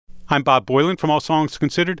I'm Bob Boylan from All Songs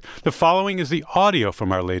Considered. The following is the audio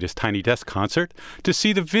from our latest Tiny Desk concert. To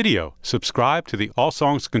see the video, subscribe to the All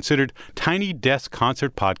Songs Considered Tiny Desk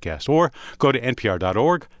Concert podcast or go to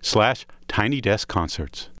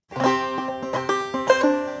npr.org/tinydeskconcerts.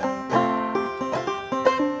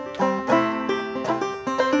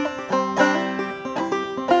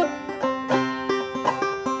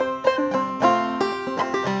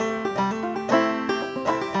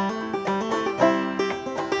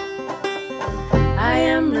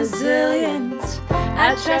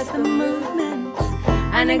 I trust the movement,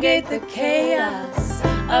 I negate the chaos,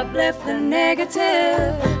 uplift the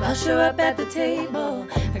negative. I'll show up at the table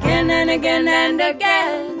again and again and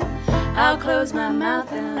again. I'll close my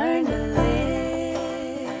mouth and learn to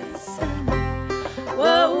listen.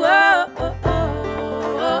 Whoa, whoa, oh,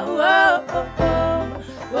 oh, whoa, whoa, oh, oh,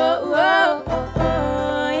 whoa, whoa, oh,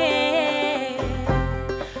 oh, yeah.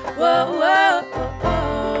 Whoa, whoa, oh,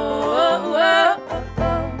 oh, whoa,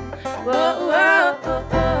 whoa, whoa.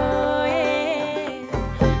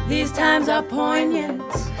 These times are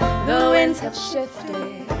poignant, the winds have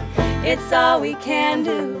shifted. It's all we can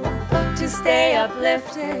do to stay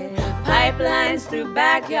uplifted. Pipelines through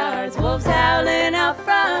backyards, wolves howling out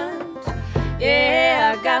front.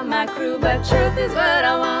 Yeah, I got my crew, but truth is what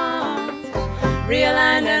I want.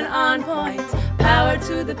 Realigned and on point, power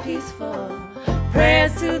to the peaceful,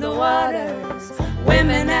 prayers to the waters,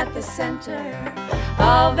 women at the center.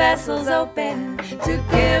 All vessels open to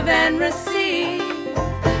give and receive.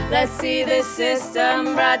 Let's see this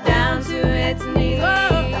system brought down to its knees. Whoa,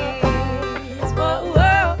 whoa,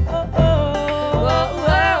 whoa, whoa, whoa,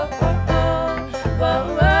 whoa,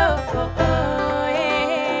 whoa, whoa,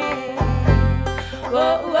 yeah.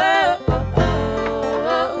 Whoa, whoa, whoa,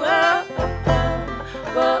 whoa, whoa,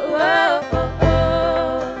 whoa, whoa,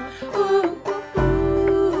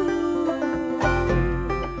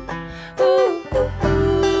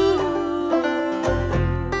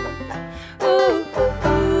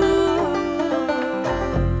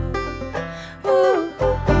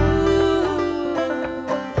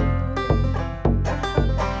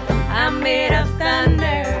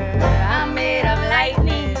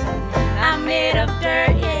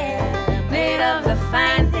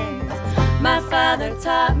 Father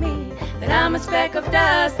taught me that I'm a speck of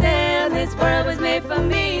dust and this world was made for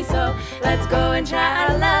me. So let's go and try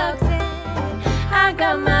our luck. I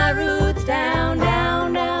got my roots down,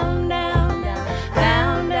 down, down, down,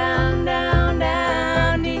 down, down, down, down,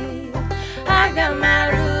 down deep. I got my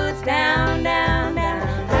roots down, down,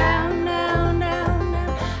 down, down, down, down,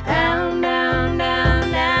 down, down,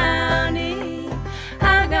 down, down deep.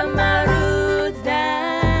 I got my roots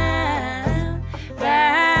down,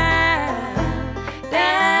 down.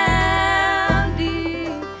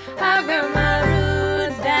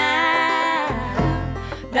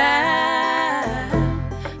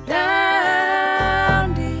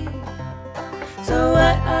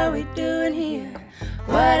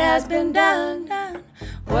 Been done.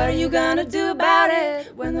 What are you gonna do about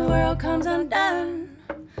it when the world comes undone?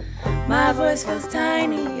 My voice feels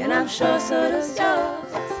tiny and I'm sure so does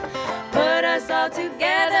yours. Put us all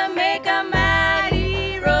together, make a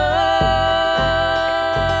mighty roar.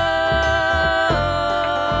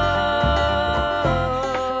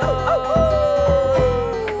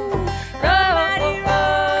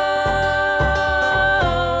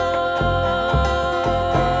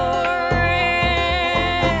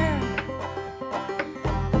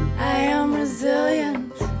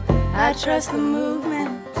 I trust the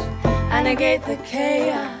movement, I negate the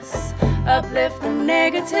chaos, uplift the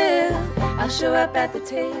negative. I'll show up at the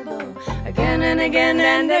table again and again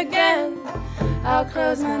and again. I'll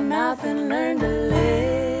close my mouth and learn to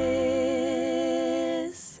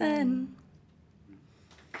listen.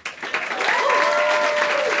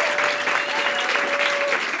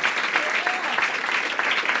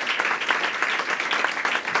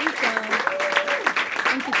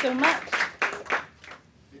 Thank you so much.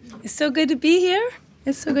 It's so good to be here.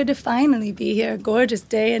 It's so good to finally be here. Gorgeous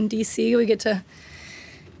day in D.C. We get to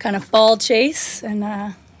kind of fall chase, and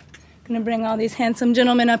going to bring all these handsome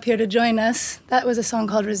gentlemen up here to join us. That was a song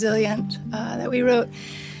called Resilient that we wrote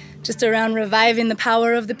just around reviving the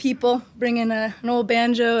power of the people, bringing an old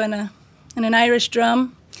banjo and an Irish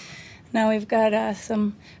drum. Now we've got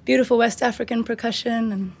some beautiful West African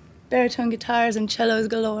percussion and baritone guitars and cellos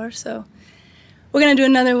galore. So we're going to do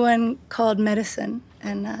another one called Medicine.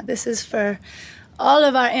 And this is for all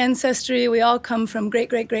of our ancestry. We all come from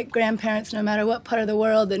great-great-great-grandparents, no matter what part of the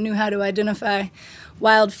world, that knew how to identify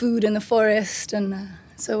wild food in the forest. And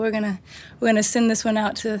so we're gonna send this one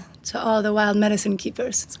out to all the wild medicine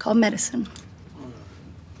keepers. It's called Medicine. 1,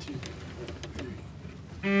 2,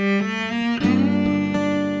 3.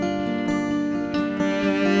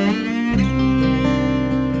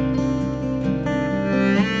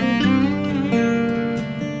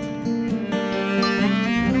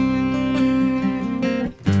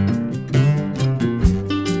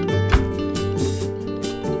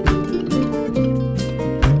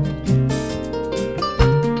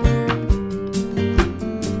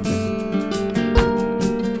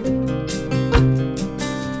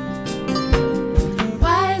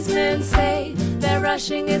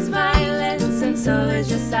 rushing is violence, and so is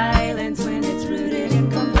your silence when it's rooted in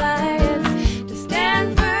compliance. To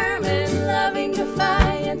stand firm in loving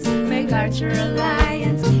defiance, make Archer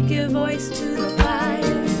alliance, give voice to the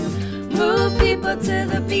fire. Move people to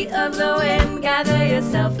the beat of the wind, gather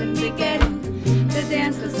yourself and begin to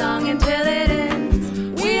dance the song until it ends.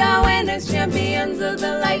 We are winners, champions of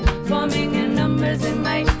the light, forming in numbers and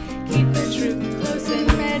might. Keep the truth close in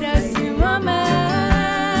medicine, woman,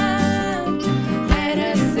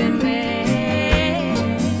 medicine man.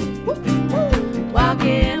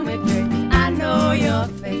 Walking with grace, I know your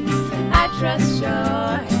face, I trust your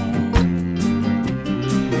hand.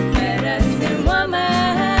 Medicine woman,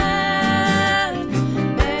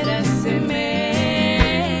 medicine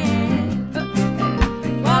man.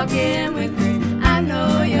 Walking with grace, I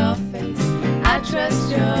know your face, I trust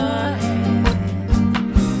your hand.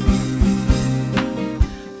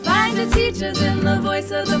 Teachers in the voice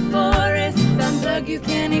of the forest, unplug, you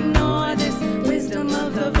can't ignore this wisdom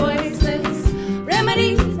of the voiceless.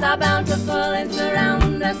 Remedies are bountiful and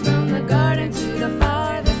surround us, from the garden to the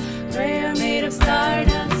farthest. Prayer made of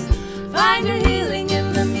stardust. Find your healing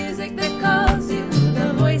in the music that calls you,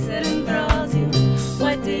 the voice that enthralls you.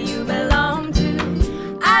 What do you belong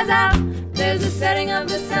to? Eyes out, there's a setting of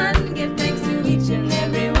the sun. Give thanks to each and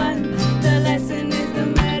every one. The lesson is the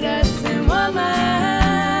medicine woman.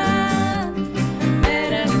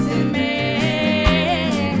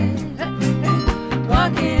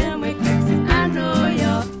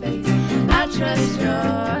 Trust your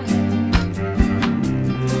hand.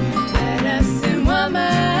 Medicine woman,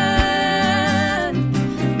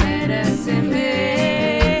 medicine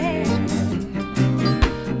man.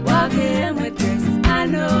 Walking with grace, I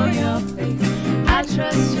know your face, I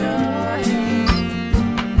trust your hand.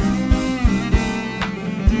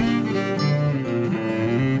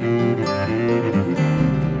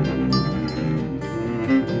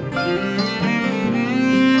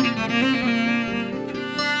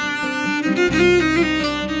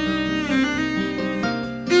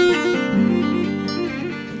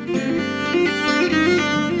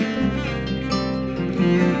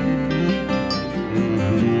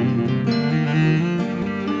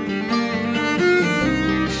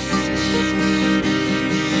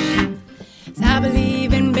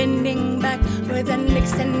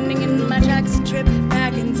 Extending in my tracks, trip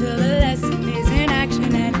back until the lesson is in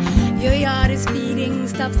action and your yard is feeding.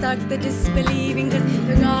 Stop, start the disbelieving, cause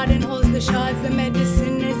the garden holds the shards, the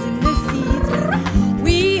medicine is in the seeds.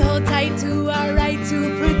 We hold tight to our right to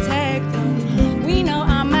protect them. We know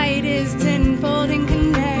our might is tenfold in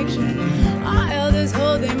connection. Our elders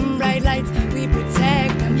hold them bright lights, we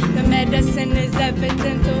protect them. The medicine is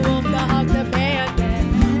evident, the wolf, the hawk, the bear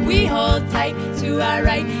again. We hold tight to our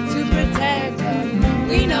right to protect them.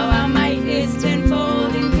 We know our might is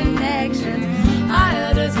tenfold in connection. Our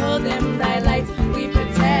elders hold them bright lights, we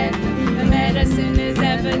protect them. The medicine is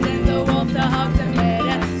evident, the wolf, the hawk, the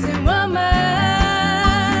medicine woman,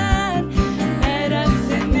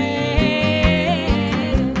 medicine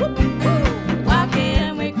man.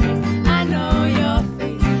 Walking with grace, I know your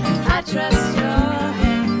face, I trust your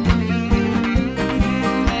hand.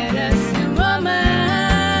 Medicine woman.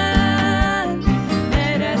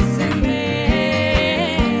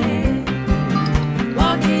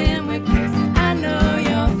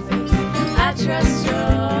 Trust your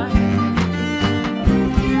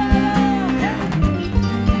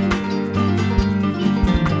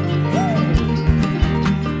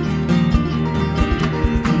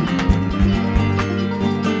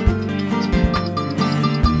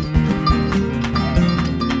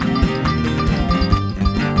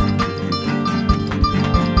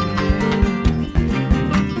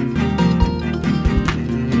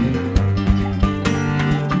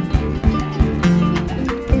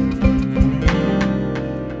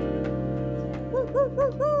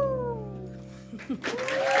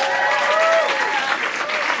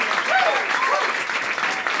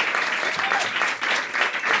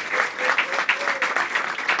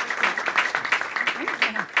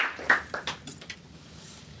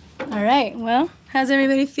All right, well, how's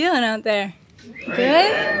everybody feeling out there?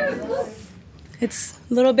 Good? It's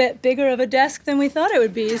a little bit bigger of a desk than we thought it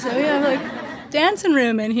would be, so we have like dancing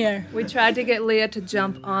room in here. We tried to get Leah to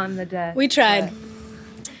jump on the desk. We tried.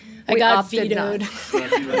 I got vetoed.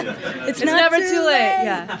 It's never too late.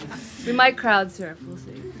 Yeah, we might crowd surf. We'll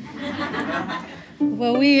see.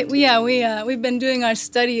 Well, we've been doing our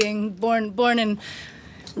studying, born and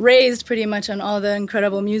raised pretty much on all the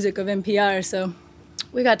incredible music of NPR. So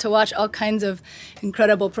we got to watch all kinds of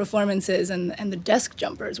incredible performances, and the desk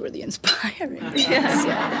jumpers were the inspiring ones.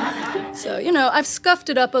 Yeah. So I've scuffed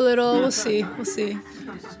it up a little. We'll see.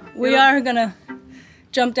 We are gonna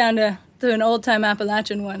jump down to an old-time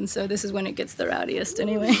Appalachian one, so this is when it gets the rowdiest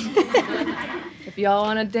anyway. If y'all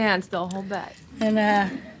want to dance, don't hold back. And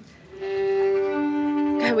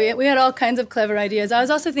God, we had all kinds of clever ideas. I was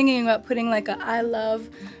also thinking about putting like a I love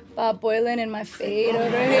Bob Boylan in my fade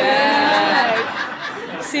over here.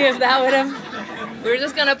 Like, see if that would have... We're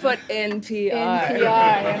just going to put NPR. NPR,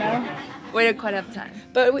 you know? We didn't quite have time.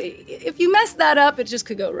 But if you mess that up, it just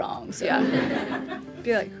could go wrong. So. Yeah.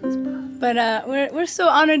 Be like, who's Bob? But we're so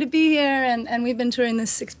honored to be here, and we've been touring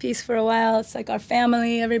this 6-piece for a while. It's like our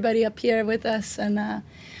family, everybody up here with us, and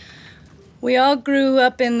we all grew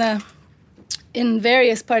up in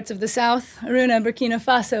various parts of the South, Aruna, Burkina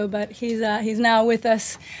Faso, but he's now with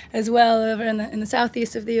us as well over in the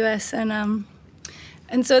southeast of the U.S. And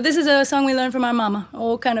so this is a song we learned from our mama,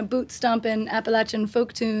 old kind of boot stomping Appalachian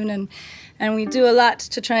folk tune, and we do a lot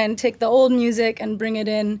to try and take the old music and bring it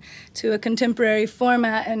in to a contemporary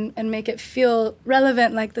format and make it feel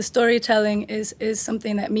relevant, like the storytelling is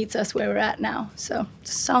something that meets us where we're at now. So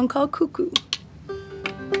it's a song called Cuckoo.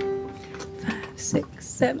 5, 6,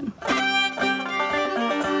 7.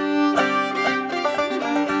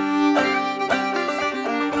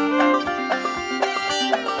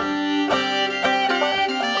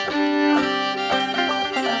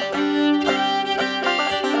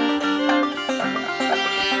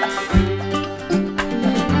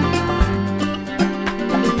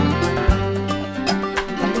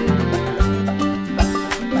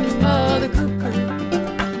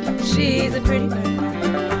 She's a pretty bird,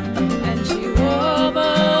 and she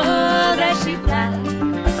warbles as she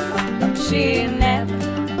flies. She never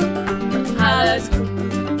hollers cuckoo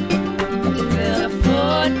till the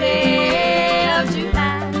 4th day of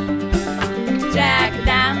July. Jack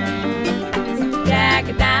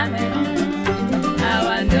of diamonds, how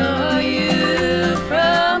I know you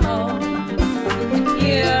from home.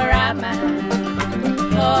 You're out my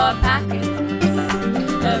poor pockets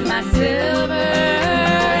of my silver.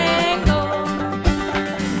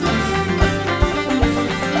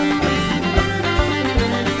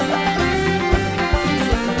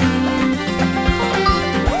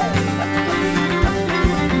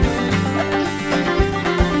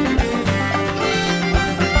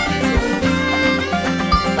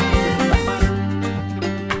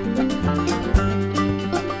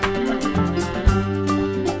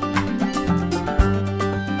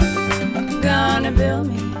 Gonna build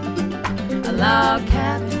me a log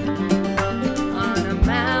cabin on a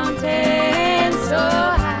mountain so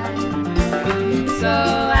high, so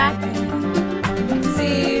I can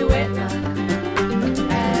see Whitlock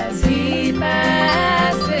as he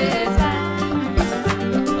passes by.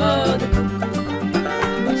 Oh, the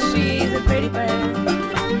cuckoo, she's a pretty bird.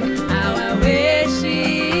 How I wish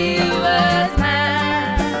she was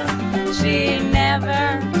mine. She never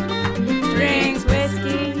drinks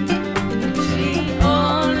whiskey. She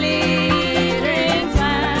only drinks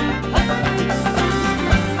wine.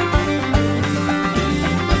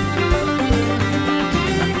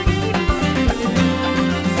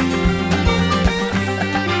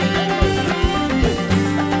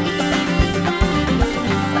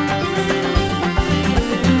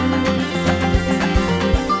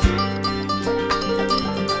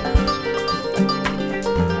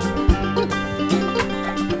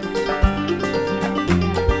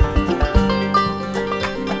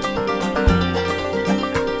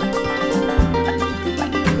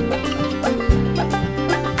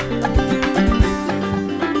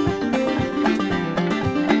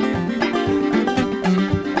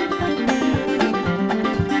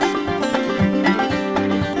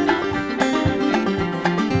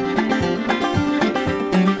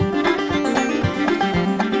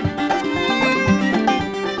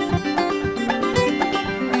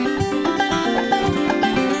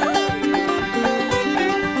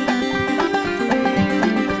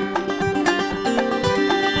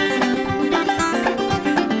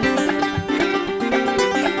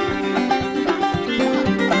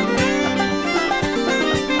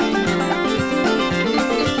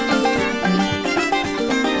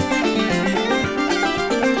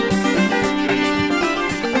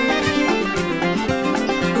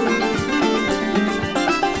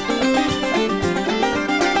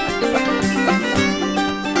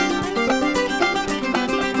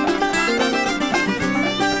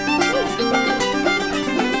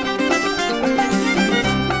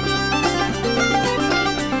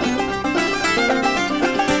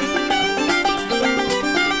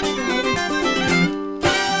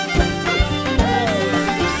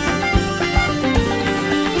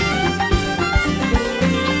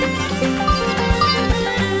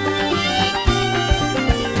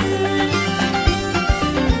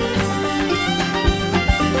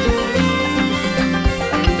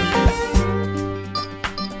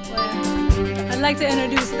 like to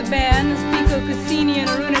introduce the band. It's Pico Cassini and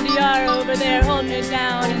Aruna Diarra over there holding it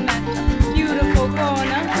down in that beautiful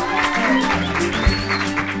corner.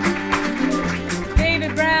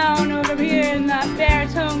 David Brown over here in that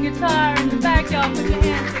baritone guitar in the back. Y'all put your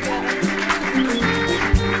hands together.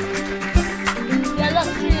 The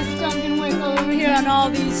illustrious Duncan Wickle over here on all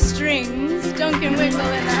these strings. Duncan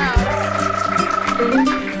Wickle in the house.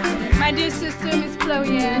 My dear sister, Miss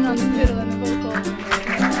Chloe Ann on the fiddle and the vocal.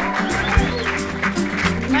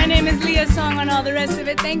 My name is Leah Song on all the rest of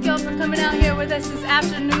it. Thank y'all for coming out here with us this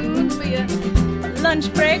afternoon for your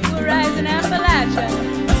lunch break. We're rising Appalachia.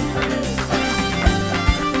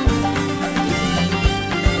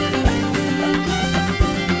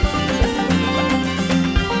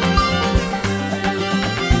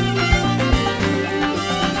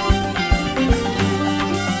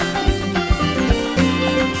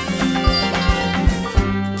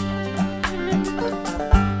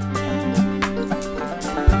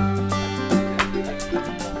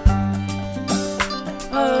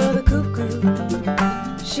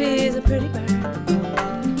 She's a pretty bird,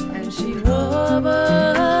 and she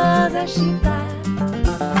warbles as she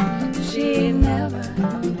flies. She never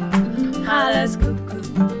hollers